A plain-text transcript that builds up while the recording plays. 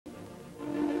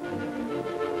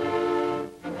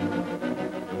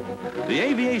The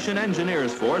Aviation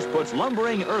Engineers Force puts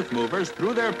lumbering earth movers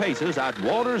through their paces at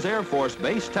Wolters Air Force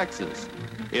Base, Texas.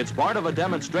 It's part of a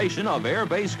demonstration of air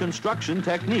base construction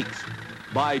techniques.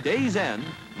 By day's end,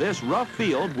 this rough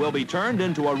field will be turned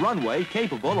into a runway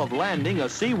capable of landing a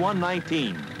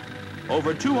C-119.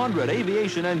 Over 200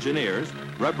 aviation engineers,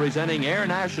 representing Air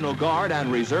National Guard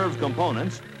and Reserve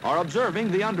components, are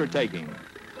observing the undertaking.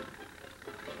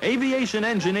 Aviation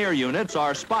engineer units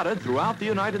are spotted throughout the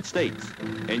United States.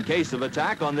 In case of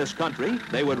attack on this country,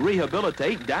 they would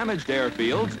rehabilitate damaged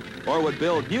airfields or would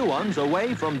build new ones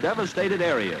away from devastated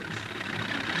areas.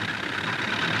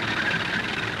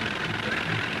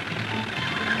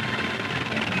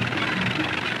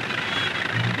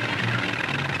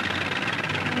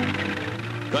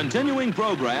 Continuing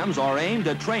programs are aimed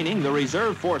at training the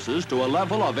reserve forces to a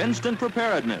level of instant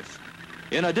preparedness.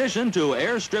 In addition to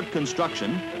airstrip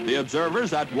construction, the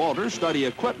observers at Wolters study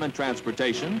equipment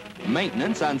transportation,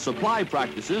 maintenance, and supply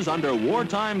practices under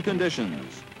wartime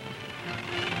conditions.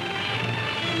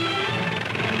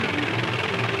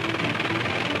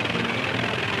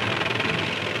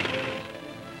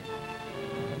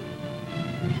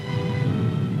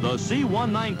 The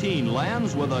C-119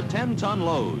 lands with a 10-ton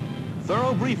load.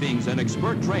 Thorough briefings and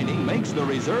expert training makes the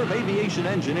Reserve Aviation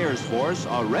Engineers Force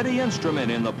a ready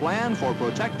instrument in the plan for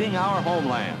protecting our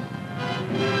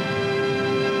homeland.